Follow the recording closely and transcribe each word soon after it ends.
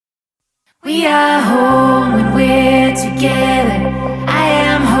We are home when we're together. I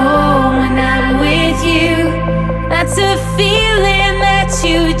am home when I'm with you. That's a feeling that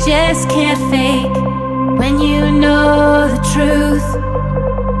you just can't fake when you know the truth.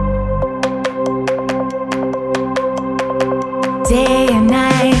 Day and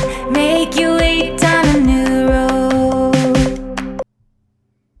night, make you wait down a new road.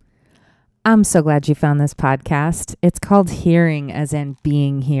 I'm so glad you found this podcast. It's called Hearing, as in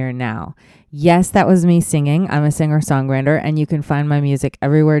being here now. Yes, that was me singing. I'm a singer-songwriter, and you can find my music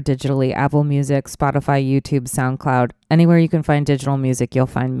everywhere digitally. Apple Music, Spotify, YouTube, SoundCloud. Anywhere you can find digital music, you'll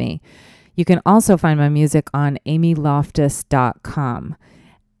find me. You can also find my music on amyloftus.com.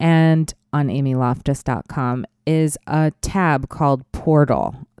 And on amyloftus.com is a tab called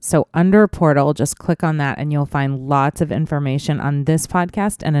Portal. So under Portal, just click on that and you'll find lots of information on this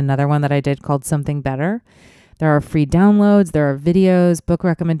podcast and another one that I did called Something Better. There are free downloads, there are videos, book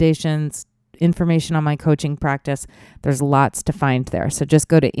recommendations, information on my coaching practice. There's lots to find there. So just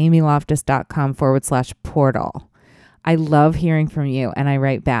go to amyloftus.com/portal. I love hearing from you and I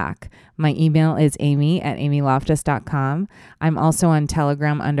write back. My email is amy@amyloftus.com. I'm also on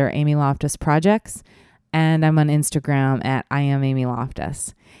Telegram under Amy Loftus Projects, and I'm on Instagram at I am Amy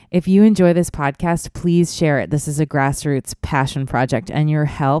Loftus. If you enjoy this podcast, please share it. This is a grassroots passion project, and your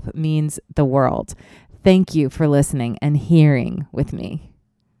help means the world. Thank you for listening and hearing with me.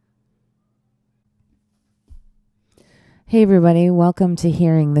 Hey everybody, welcome to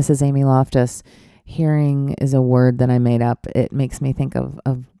Hearing. This is Amy Loftus. Hearing is a word that I made up. It makes me think of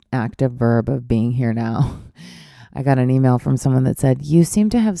active verb of being here now. I got an email from someone that said, you seem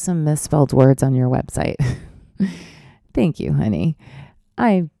to have some misspelled words on your website. Thank you, honey.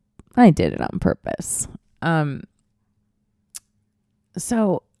 I did it on purpose.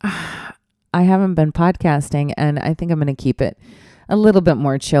 So I haven't been podcasting, and I think I'm going to keep it a little bit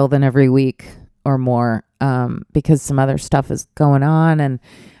more chill than every week or more, because some other stuff is going on, and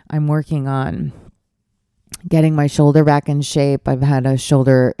I'm working on getting my shoulder back in shape. I've had a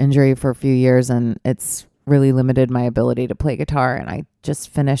shoulder injury for a few years, and it's really limited my ability to play guitar. And I just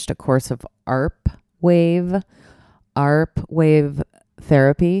finished a course of ARP wave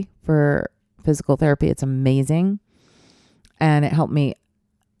therapy for physical therapy. It's amazing. And it helped me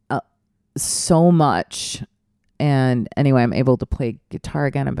so much. And anyway, I'm able to play guitar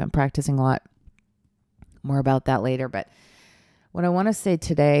again. I've been practicing a lot. More about that later. But what I want to say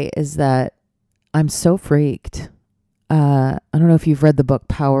today is that I'm so freaked. I don't know if you've read the book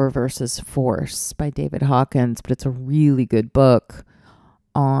Power versus Force by David Hawkins, but it's a really good book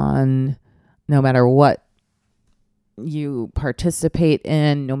on no matter what you participate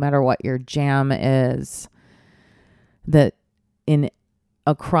in, no matter what your jam is, that in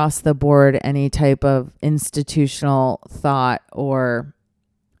across the board, any type of institutional thought or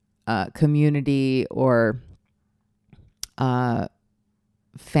community or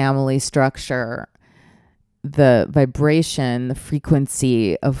family structure, the vibration, the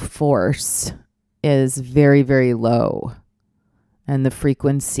frequency of force is very, very low. And the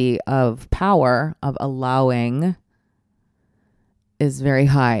frequency of power, of allowing, is very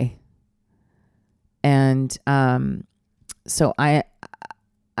high. And so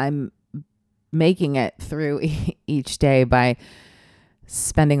I'm making it through each day by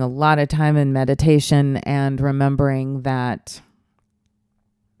spending a lot of time in meditation and remembering that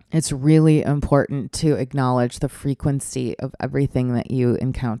it's really important to acknowledge the frequency of everything that you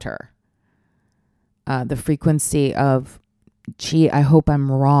encounter. The frequency of, gee, I hope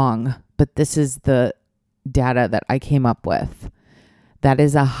I'm wrong, but this is the data that I came up with. That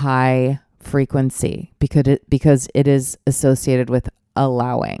is a high frequency because it is associated with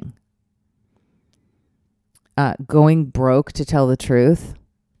allowing. Going broke to tell the truth.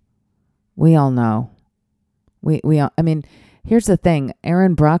 We all know. We all, I mean, here's the thing.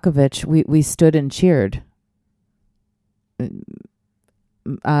 Aaron Brockovich, we stood and cheered.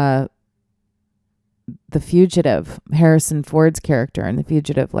 The Fugitive, Harrison Ford's character in The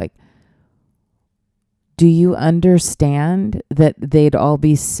Fugitive, like, do you understand that they'd all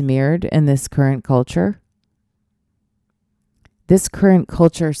be smeared in this current culture? This current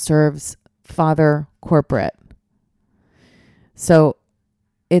culture serves father corporate. So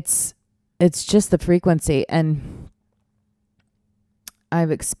it's just the frequency. And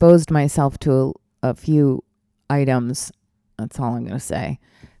I've exposed myself to a few items, that's all I'm going to say,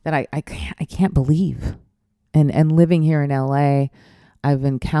 that I can't believe. And living here in LA, I've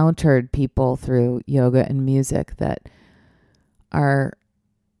encountered people through yoga and music that are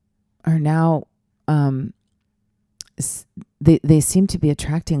now, they seem to be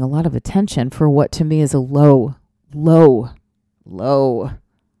attracting a lot of attention for what to me is a low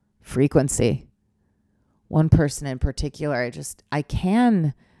frequency. One person in particular, I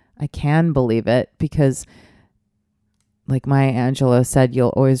can believe it because, like Maya Angelou said, you'll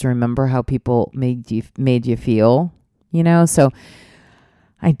always remember how people made you feel, So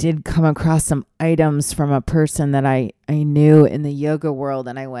I did come across some items from a person that I knew in the yoga world,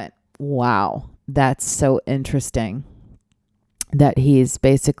 and I went, wow, that's so interesting that he's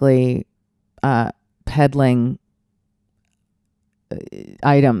basically peddling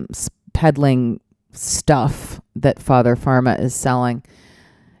items, peddling stuff that Father Pharma is selling.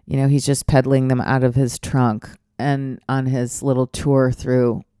 He's just peddling them out of his trunk and on his little tour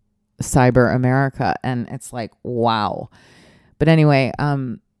through Cyber America. And it's like, wow. But anyway,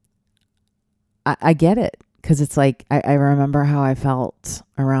 I get it, because it's like, I remember how I felt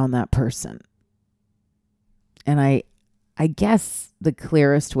around that person. And I guess the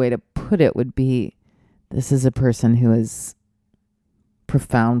clearest way to put it would be, this is a person who is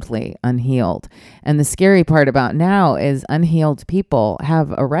profoundly unhealed. And the scary part about now is unhealed people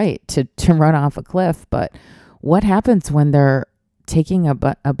have a right to run off a cliff. But what happens when they're taking a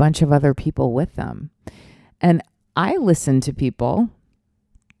bunch of other people with them? And I listen to people,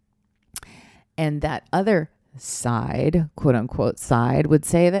 and that other side, quote unquote side, would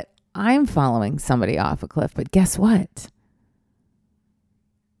say that I'm following somebody off a cliff. But guess what?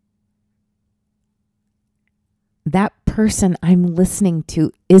 That person I'm listening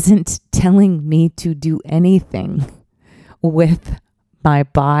to isn't telling me to do anything with my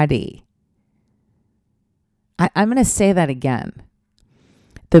body. I'm going to say that again.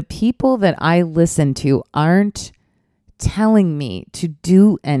 The people that I listen to aren't telling me to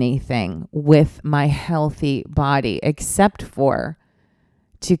do anything with my healthy body, except for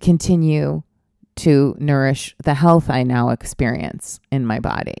to continue to nourish the health I now experience in my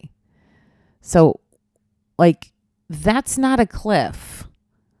body. So, like, that's not a cliff.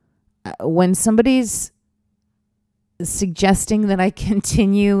 When somebody's suggesting that I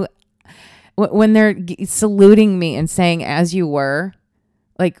continue, when they're saluting me and saying, as you were,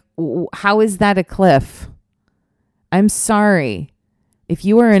 like, how is that a cliff? I'm sorry. If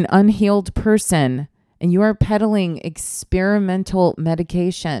you are an unhealed person and you are peddling experimental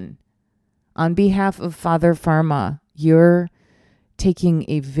medication on behalf of Father Pharma, you're taking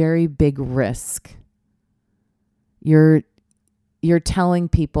a very big risk. You're telling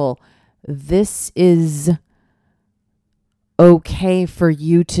people this is okay for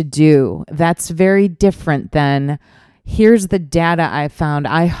you to do. That's very different than, here's the data I found.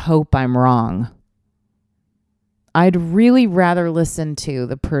 I hope I'm wrong. I'd really rather listen to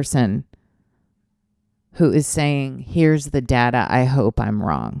the person who is saying, here's the data. I hope I'm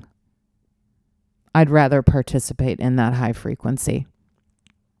wrong. I'd rather participate in that high frequency.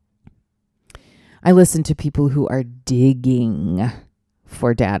 I listen to people who are digging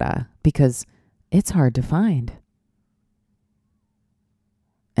for data because it's hard to find.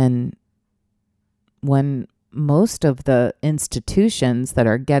 And when most of the institutions that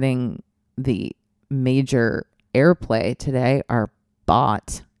are getting the major airplay today are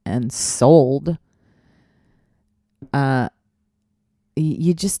bought and sold,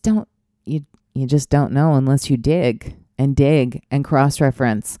 you just don't know unless you dig and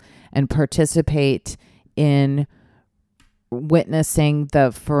cross-reference and participate in witnessing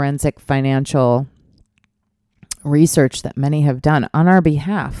the forensic financial research that many have done on our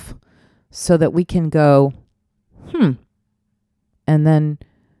behalf, so that we can go, and then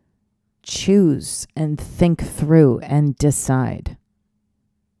choose and think through and decide.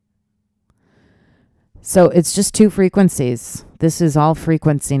 So it's just two frequencies. This is all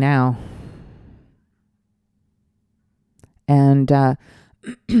frequency now. And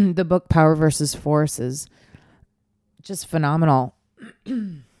the book Power versus Force is just phenomenal.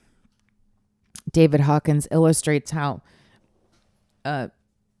 David Hawkins illustrates how a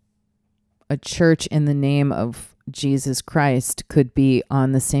church in the name of Jesus Christ could be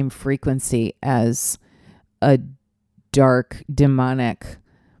on the same frequency as a dark, demonic,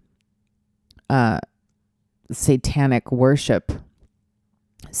 satanic worship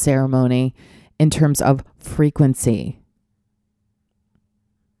ceremony in terms of frequency.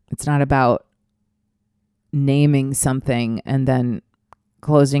 It's not about naming something and then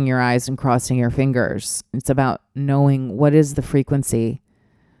closing your eyes and crossing your fingers. It's about knowing what is the frequency,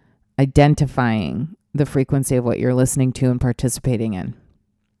 identifying the frequency of what you're listening to and participating in.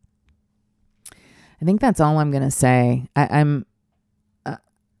 I think that's all I'm going to say. I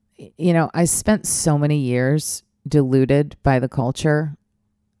spent so many years deluded by the culture.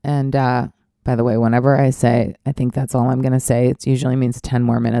 And by the way, whenever I say, I think that's all I'm going to say, it usually means 10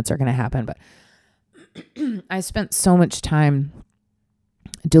 more minutes are going to happen. But I spent so much time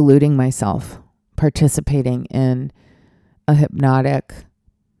deluding myself, participating in a hypnotic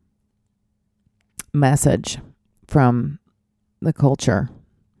message from the culture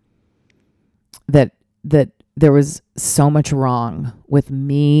that there was so much wrong with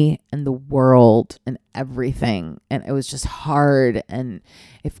me and the world and everything, and it was just hard, and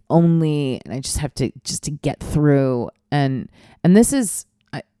if only, and I just have to get through, and this is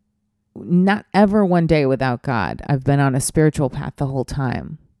not ever one day without God. I've been on a spiritual path the whole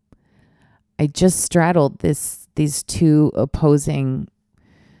time. I just straddled these two opposing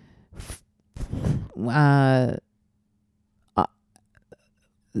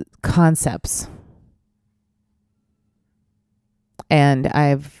concepts. And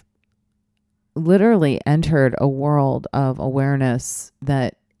I've literally entered a world of awareness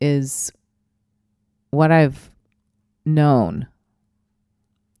that is what I've known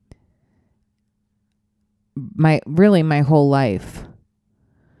my whole life.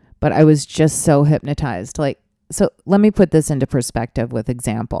 But I was just so hypnotized. So let me put this into perspective with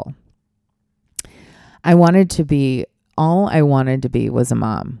example. All I wanted to be was a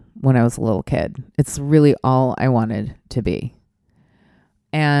mom when I was a little kid. It's really all I wanted to be.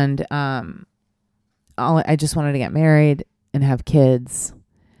 And I just wanted to get married and have kids.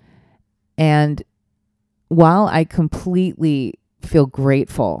 And while I completely feel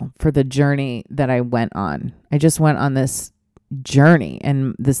grateful for the journey that I went on, I just went on this journey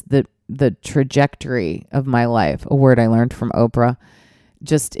and the trajectory of my life, a word I learned from Oprah,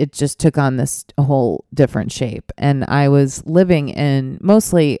 it just took on this whole different shape. And I was living in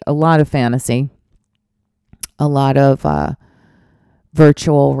mostly a lot of fantasy, a lot of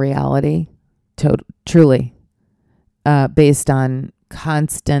virtual reality, truly, based on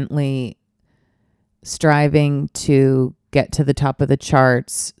constantly striving to get to the top of the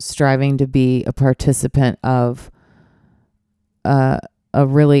charts, striving to be a participant of a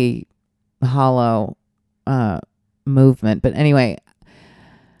really hollow movement. But anyway,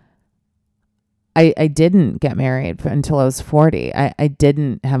 I didn't get married until I was 40. I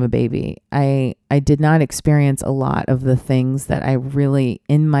didn't have a baby. I did not experience a lot of the things that I really,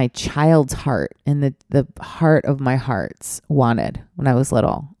 in my child's heart, in the heart of my hearts, wanted when I was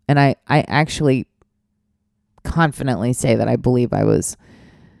little. And I actually confidently say that I believe I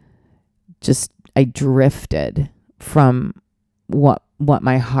drifted from what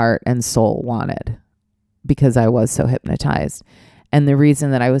my heart and soul wanted because I was so hypnotized. And the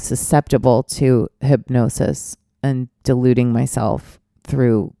reason that I was susceptible to hypnosis and deluding myself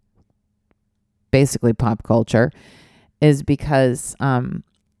through basically pop culture is because I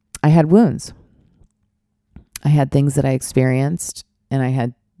had wounds. I had things that I experienced, and I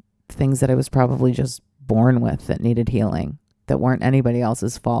had things that I was probably just born with that needed healing, that weren't anybody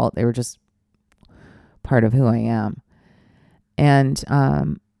else's fault. They were just part of who I am. And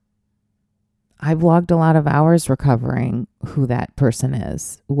I've logged a lot of hours recovering who that person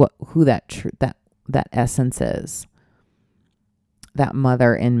is, who that essence is, that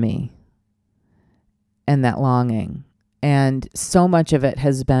mother in me, and that longing. And so much of it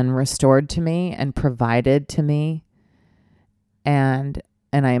has been restored to me and provided to me. And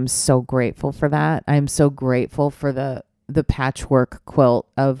I am so grateful for that. I am so grateful for the patchwork quilt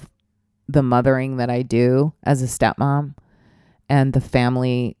of the mothering that I do as a stepmom and the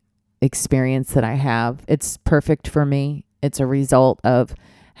family experience that I have. It's perfect for me. It's a result of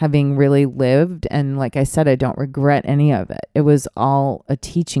having really lived. And like I said, I don't regret any of it. It was all a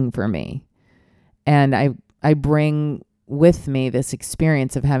teaching for me. And I bring with me this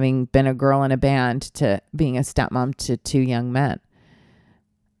experience of having been a girl in a band to being a stepmom to two young men.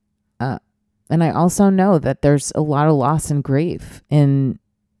 And I also know that there's a lot of loss and grief in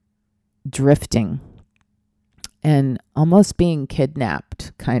drifting and almost being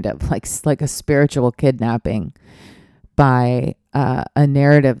kidnapped, kind of like a spiritual kidnapping by a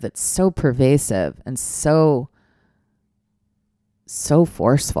narrative that's so pervasive and so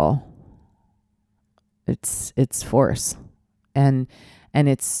forceful. It's force, and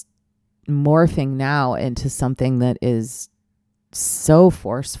it's morphing now into something that is so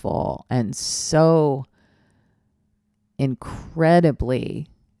forceful and so incredibly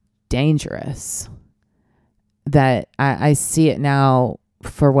dangerous that I see it now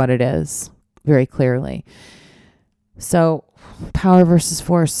for what it is very clearly. So power versus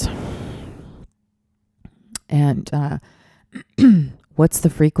force. And what's the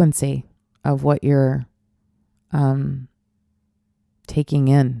frequency of what you're taking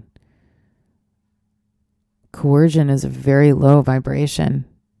in? Coercion is a very low vibration.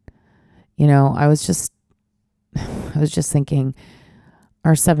 You know, I was just thinking,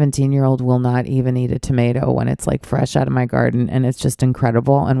 Our 17-year-old will not even eat a tomato when it's like fresh out of my garden, and it's just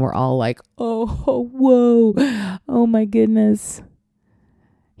incredible. And we're all like, oh, whoa, oh my goodness.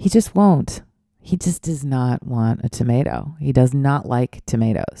 He just won't. He just does not want a tomato. He does not like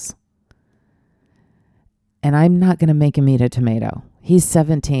tomatoes. And I'm not going to make him eat a tomato. He's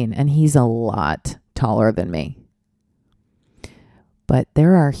 17 and he's a lot taller than me. But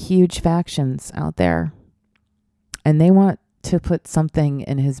there are huge factions out there, and they want to put something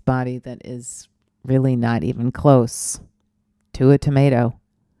in his body that is really not even close to a tomato.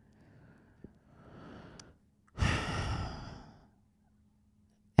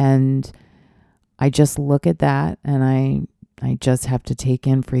 And I just look at that and I just have to take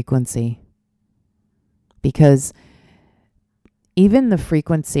in frequency. Because even the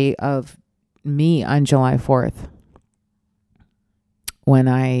frequency of me on July 4th, when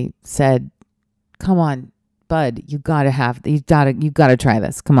I said, come on, bud, you gotta try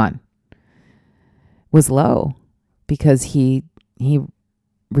this. Come on. Was low because he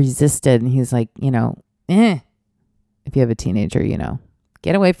resisted, and he's like, if you have a teenager,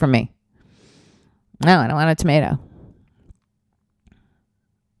 get away from me. No, I don't want a tomato.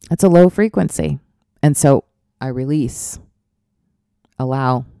 That's a low frequency. And so I release,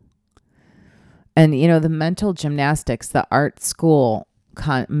 allow. And, the mental gymnastics, the art school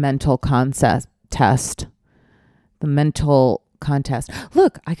mental concept test, the mental contest.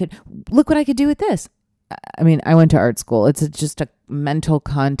 Look what I could do with this. I mean, I went to art school. It's just a mental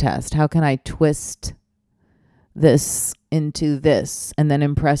contest. How can I twist this into this and then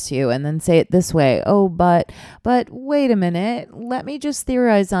impress you and then say it this way? Oh, but wait a minute. Let me just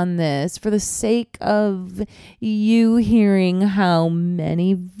theorize on this for the sake of you hearing how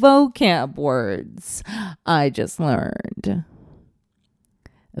many vocab words I just learned.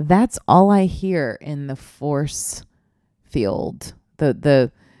 That's all I hear in the force field,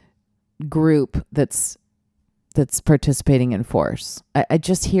 the group that's participating in force. I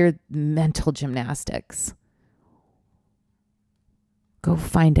just hear mental gymnastics. Go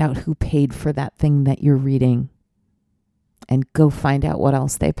find out who paid for that thing that you're reading, and go find out what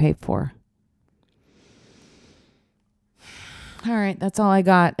else they paid for. All right, that's all I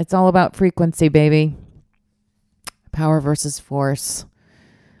got. It's all about frequency, baby. Power versus force.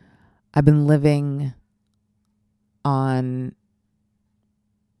 I've been living on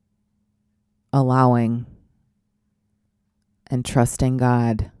allowing and trusting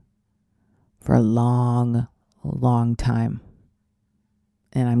God for a long, long time.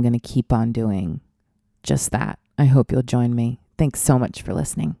 And I'm going to keep on doing just that. I hope you'll join me. Thanks so much for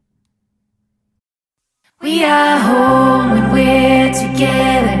listening. We are home when we're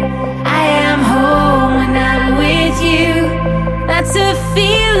together. I am home when I'm with you. That's a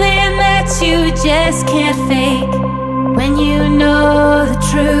feeling that you just can't fake when you know the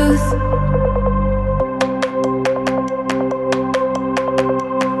truth.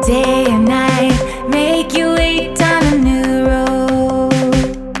 Day and night, make your way down a new road.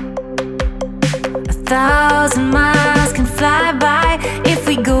 1,000 miles can fly by if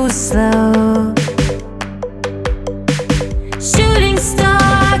we go slow. Shooting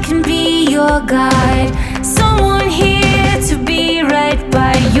star can be your guide. Someone here to be right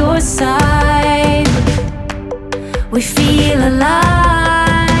by your side. We feel alive.